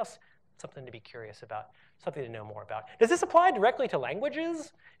somebody else something to be curious about, something to know more about. Does this apply directly to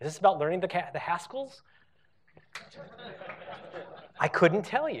languages? Is this about learning the Haskells? I couldn't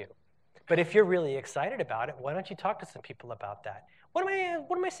tell you. But if you're really excited about it, why don't you talk to some people about that? What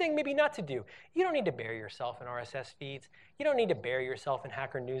am I saying maybe not to do? You don't need to bury yourself in RSS feeds. You don't need to bury yourself in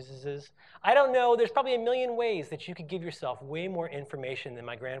Hacker Newses. I don't know. There's probably a million ways that you could give yourself way more information than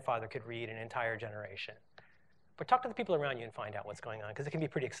my grandfather could read an entire generation. But talk to the people around you and find out what's going on, because it can be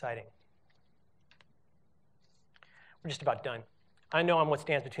pretty exciting. We're just about done. I know I'm what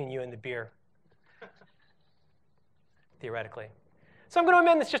stands between you and the beer, theoretically. So I'm going to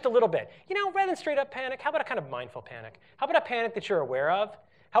amend this just a little bit. You know, rather than straight up panic, how about a kind of mindful panic? How about a panic that you're aware of?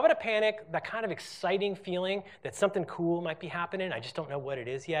 How about a panic, that kind of exciting feeling that something cool might be happening, I just don't know what it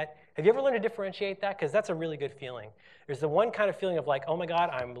is yet? Have you ever learned to differentiate that? Because that's a really good feeling. There's the one kind of feeling of like, oh my God,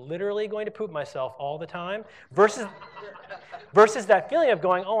 I'm literally going to poop myself all the time, versus that feeling of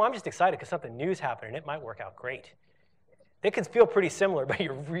going, oh, I'm just excited because something new's happening. It might work out great. They can feel pretty similar, but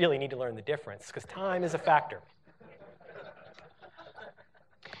you really need to learn the difference because time is a factor.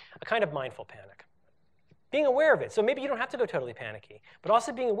 A kind of mindful panic. Being aware of it. So maybe you don't have to go totally panicky, but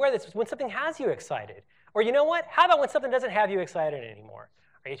also being aware that when something has you excited. Or you know what? How about when something doesn't have you excited anymore?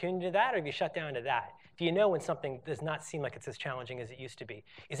 Are you tuned into that or have you shut down to that? Do you know when something does not seem like it's as challenging as it used to be?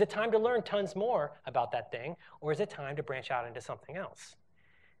 Is it time to learn tons more about that thing, or is it time to branch out into something else?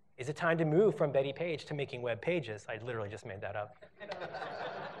 Is it time to move from Betty Page to making web pages? I literally just made that up.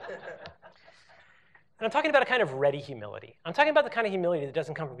 And I'm talking about a kind of ready humility. I'm talking about the kind of humility that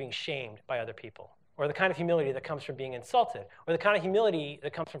doesn't come from being shamed by other people, or the kind of humility that comes from being insulted, or the kind of humility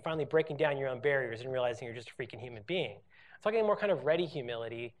that comes from finally breaking down your own barriers and realizing you're just a freaking human being. I'm talking more kind of ready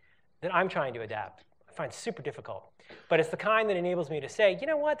humility that I'm trying to adapt. I find super difficult. But it's the kind that enables me to say, you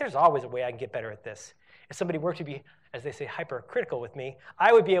know what, there's always a way I can get better at this. If somebody were to be, as they say, hypercritical with me,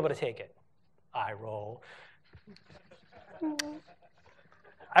 I would be able to take it. Eye roll.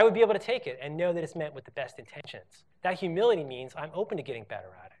 I would be able to take it and know that it's meant with the best intentions. That humility means I'm open to getting better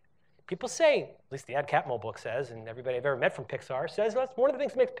at it. People say, at least the Ad Catmull book says, and everybody I've ever met from Pixar says, that's one of the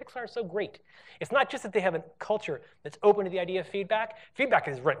things that makes Pixar so great. It's not just that they have a culture that's open to the idea of feedback. Feedback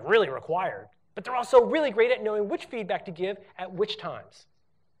is really required. But they're also really great at knowing which feedback to give at which times.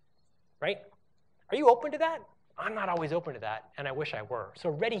 Right? Are you open to that? I'm not always open to that, and I wish I were. So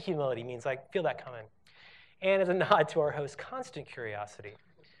ready humility means I feel that coming. And as a nod to our host, constant curiosity.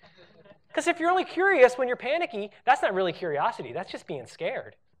 Because if you're only curious when you're panicky, that's not really curiosity. That's just being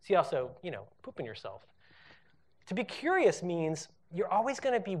scared. So you also, pooping yourself. To be curious means you're always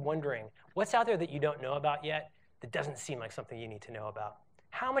going to be wondering what's out there that you don't know about yet that doesn't seem like something you need to know about.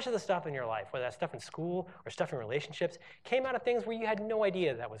 How much of the stuff in your life, whether that's stuff in school or stuff in relationships, came out of things where you had no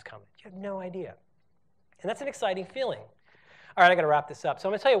idea that was coming? You had no idea. And that's an exciting feeling. All right, I got to wrap this up. So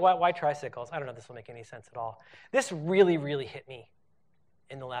I'm going to tell you why tricycles. I don't know if this will make any sense at all. This really, really hit me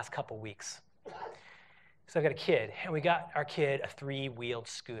in the last couple weeks. So I've got a kid, and we got our kid a 3-wheeled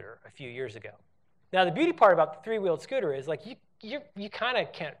scooter a few years ago. Now, the beauty part about the 3-wheeled scooter is, like, you kind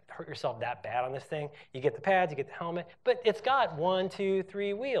of can't hurt yourself that bad on this thing. You get the pads, you get the helmet, but it's got 1, 2,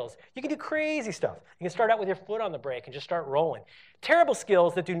 3 wheels. You can do crazy stuff. You can start out with your foot on the brake and just start rolling. Terrible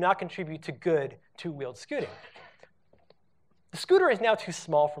skills that do not contribute to good two-wheeled scooting. The scooter is now too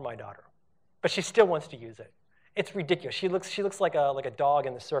small for my daughter, but she still wants to use it. It's ridiculous. She looks like a dog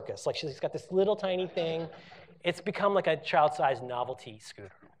in the circus. Like she's got this little tiny thing. It's become like a child-sized novelty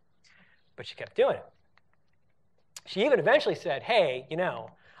scooter. But she kept doing it. She even eventually said, hey,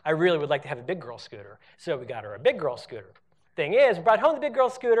 I really would like to have a big girl scooter. So we got her a big girl scooter. Thing is, we brought home the big girl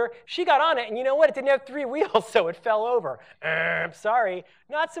scooter. She got on it, and you know what? It didn't have 3 wheels, so it fell over. Sorry,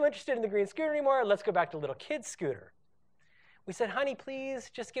 not so interested in the green scooter anymore. Let's go back to little kid's scooter. We said, honey, please,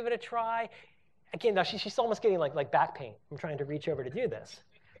 just give it a try. Again, now she's almost getting like back pain from trying to reach over to do this.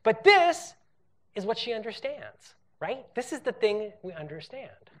 But this is what she understands, right? This is the thing we understand.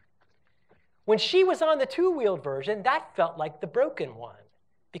 When she was on the 2-wheeled version, that felt like the broken one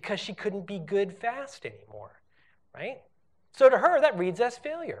because she couldn't be good fast anymore, right? So to her, that reads as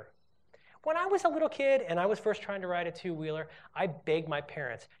failure. When I was a little kid and I was first trying to ride a 2-wheeler, I begged my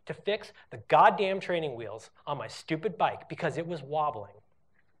parents to fix the goddamn training wheels on my stupid bike because it was wobbling.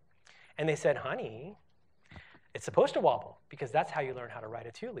 And they said, honey, it's supposed to wobble because that's how you learn how to ride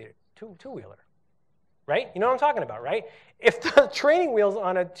a two-wheeler, right? You know what I'm talking about, right? If the training wheels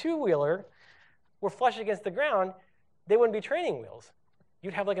on a 2-wheeler were flush against the ground, they wouldn't be training wheels.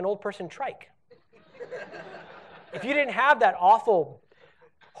 You'd have like an old person trike. If you didn't have that awful,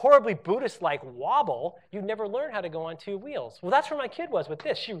 horribly Buddhist-like wobble, you'd never learn how to go on 2 wheels. Well, that's where my kid was with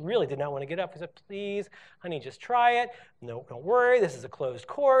this. She really did not want to get up. I said, please, honey, just try it. No, don't worry. This is a closed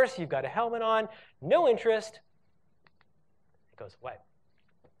course. You've got a helmet on. No interest. It goes away.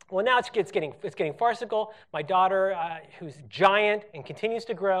 Well, now it's getting farcical. My daughter, who's giant and continues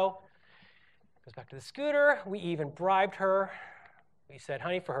to grow, goes back to the scooter. We even bribed her. We said,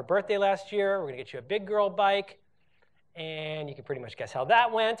 honey, for her birthday last year, we're going to get you a big girl bike. And you can pretty much guess how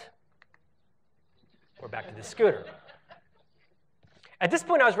that went. We're back to the scooter. At this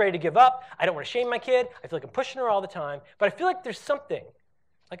point, I was ready to give up. I don't want to shame my kid. I feel like I'm pushing her all the time. But I feel like there's something.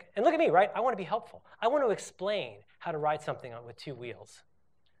 And look at me, right? I want to be helpful. I want to explain how to ride something with 2 wheels.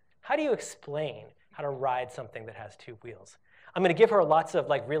 How do you explain how to ride something that has 2 wheels? I'm going to give her lots of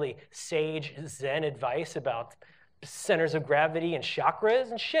really sage Zen advice about centers of gravity and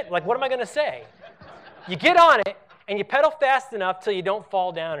chakras and shit. What am I going to say? You get on it, and you pedal fast enough till you don't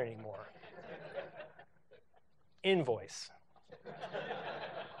fall down anymore. Invoice.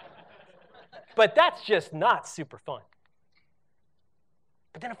 But that's just not super fun.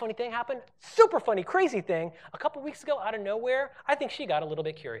 But then a funny thing happened. Super funny, crazy thing. A couple weeks ago, out of nowhere, I think she got a little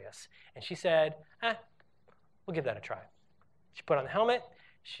bit curious. And she said, we'll give that a try. She put on the helmet,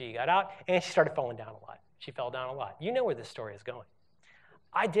 she got out, and she started falling down a lot. She fell down a lot. You know where this story is going.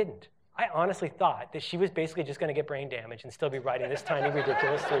 I didn't. I honestly thought that she was basically just going to get brain damage and still be riding this tiny,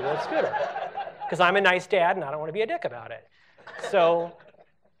 ridiculous 3-wheeled scooter. Because I'm a nice dad, and I don't want to be a dick about it. So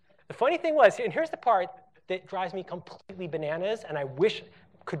the funny thing was, and here's the part that drives me completely bananas, and I wish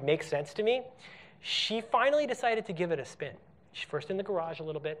could make sense to me. She finally decided to give it a spin. She's first in the garage a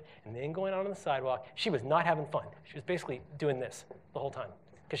little bit, and then going out on the sidewalk. She was not having fun. She was basically doing this the whole time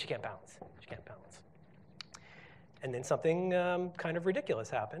because she can't balance. She can't balance. And then something kind of ridiculous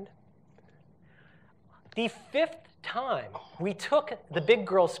happened. The 5th time we took the big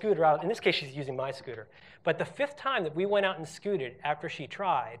girl scooter out, in this case she's using my scooter, but the 5th time that we went out and scooted after she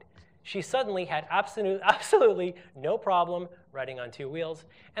tried, she suddenly had absolutely no problem riding on 2 wheels,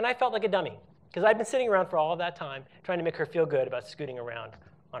 and I felt like a dummy because I'd been sitting around for all of that time trying to make her feel good about scooting around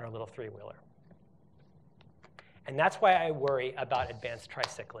on her little 3-wheeler. And that's why I worry about advanced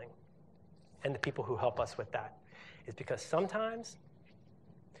tricycling and the people who help us with that, is because sometimes,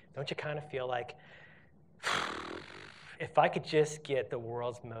 don't you kind of feel like, if I could just get the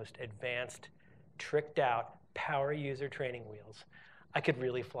world's most advanced, tricked out, power user training wheels, I could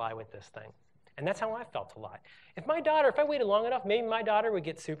really fly with this thing. And that's how I felt a lot. If I waited long enough, maybe my daughter would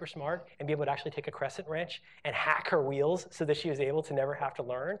get super smart and be able to actually take a crescent wrench and hack her wheels so that she was able to never have to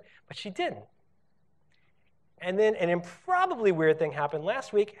learn, but she didn't. And then an improbably weird thing happened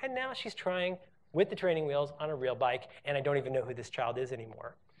last week, and now she's trying with the training wheels on a real bike, and I don't even know who this child is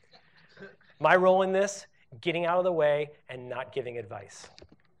anymore. My role in this, getting out of the way and not giving advice.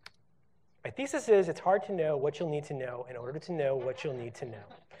 My thesis is it's hard to know what you'll need to know in order to know what you'll need to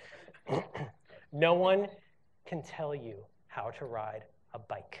know. No one can tell you how to ride a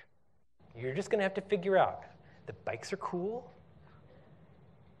bike. You're just going to have to figure out that bikes are cool,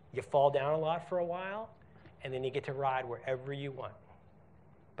 you fall down a lot for a while, and then you get to ride wherever you want.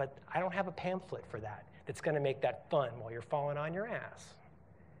 But I don't have a pamphlet for that. that's going to make that fun while you're falling on your ass.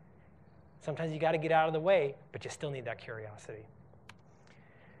 Sometimes you got to get out of the way, but you still need that curiosity.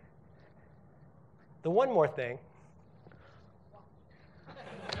 The one more thing.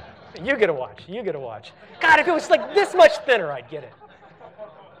 You get to watch. You get to watch. God, if it was like this much thinner, I'd get it.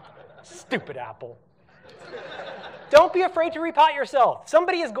 Stupid Apple. Don't be afraid to repot yourself.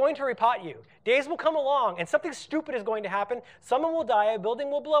 Somebody is going to repot you. Days will come along, and something stupid is going to happen. Someone will die, a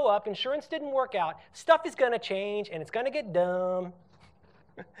building will blow up, insurance didn't work out, stuff is going to change, and it's going to get dumb.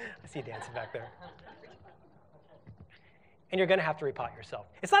 I see you dancing back there. And you're going to have to repot yourself.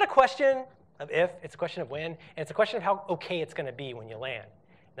 It's not a question of if, it's a question of when, and it's a question of how okay it's going to be when you land.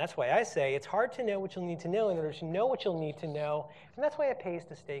 And that's why I say it's hard to know what you'll need to know in order to know what you'll need to know, and that's why it pays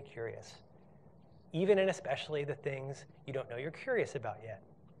to stay curious, even and especially the things you don't know you're curious about yet.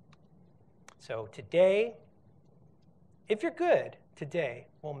 So today, if you're good, today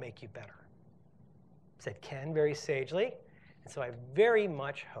will make you better, said Ken very sagely. And so I very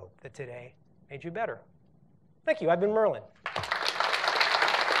much hope that today made you better. Thank you. I've been Merlin.